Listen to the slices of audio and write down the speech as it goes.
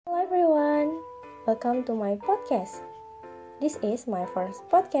Hello everyone, welcome to my podcast. This is my first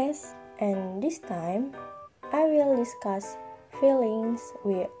podcast, and this time I will discuss feelings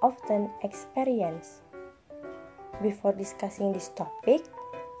we often experience. Before discussing this topic,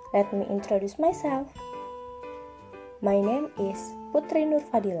 let me introduce myself. My name is Putri Nur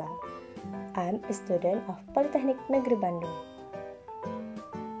Fadila. I'm a student of Politeknik Negeri Bandung.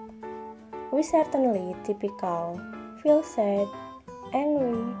 We certainly typical feel sad,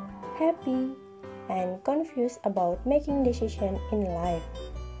 angry, happy, and confused about making decisions in life.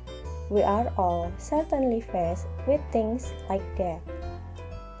 We are all certainly faced with things like that.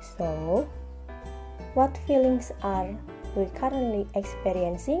 So, what feelings are we currently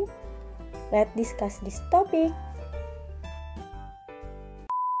experiencing? Let's discuss this topic.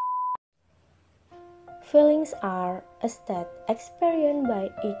 Feelings are a state experienced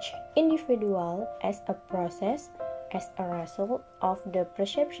by each individual as a process as a result of the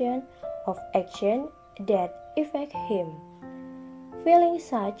perception of action that affect him. Feelings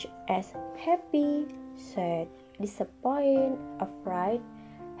such as happy, sad, disappointed, afraid,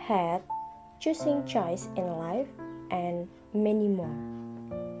 hate, choosing choice in life, and many more.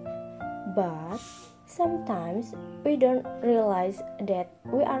 But sometimes we don't realize that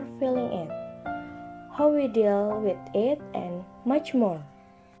we are feeling it, how we deal with it, and much more.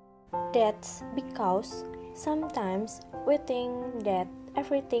 That's because sometimes we think that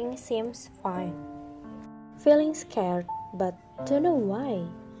everything seems fine. Feeling scared but don't know why.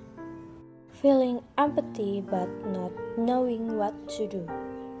 Feeling empathy but not knowing what to do.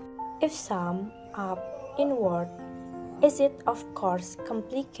 If sum up in word, is it of course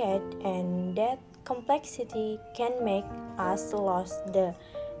complicated, and that complexity can make us lose the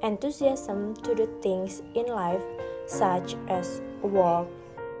enthusiasm to do things in life such as work,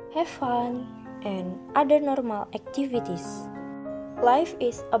 have fun, and other normal activities. Life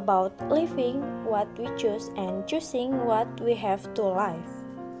is about living what we choose and choosing what we have to live.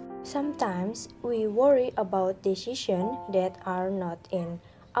 Sometimes we worry about decisions that are not in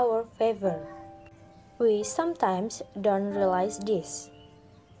our favor. We sometimes don't realize this.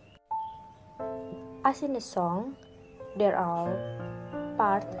 As in the song, there are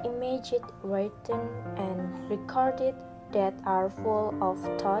parts imagined, written, and recorded that are full of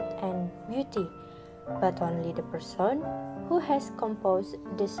thought and beauty, but only the person who has composed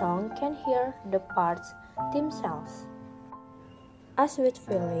the song can hear the parts themselves. As with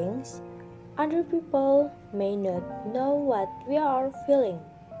feelings, other people may not know what we are feeling,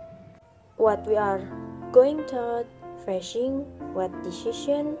 what we are going through, facing, what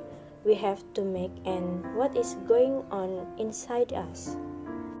decision we have to make, and what is going on inside us.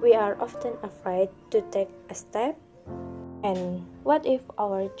 We are often afraid to take a step. And what if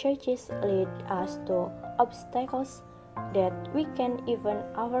our choices lead us to obstacles that we can even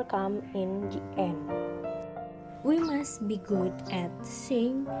overcome in the end? We must be good at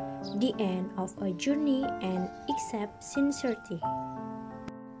seeing the end of a journey and accept sincerity.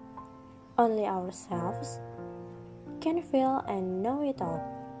 Only ourselves can feel and know it all.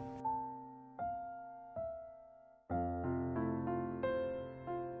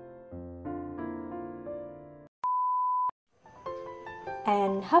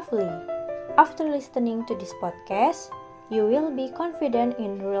 And hopefully, after listening to this podcast, you will be confident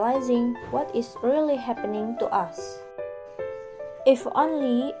in realizing what is really happening to us. If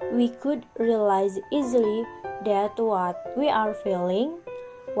only we could realize easily that what we are feeling,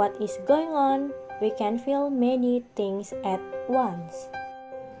 what is going on, we can feel many things at once.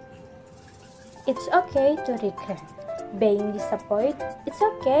 It's okay to regret. Being disappointed, it's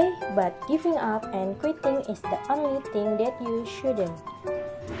okay, but giving up and quitting is the only thing that you shouldn't.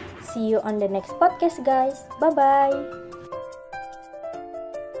 See you on the next podcast, guys. Bye-bye.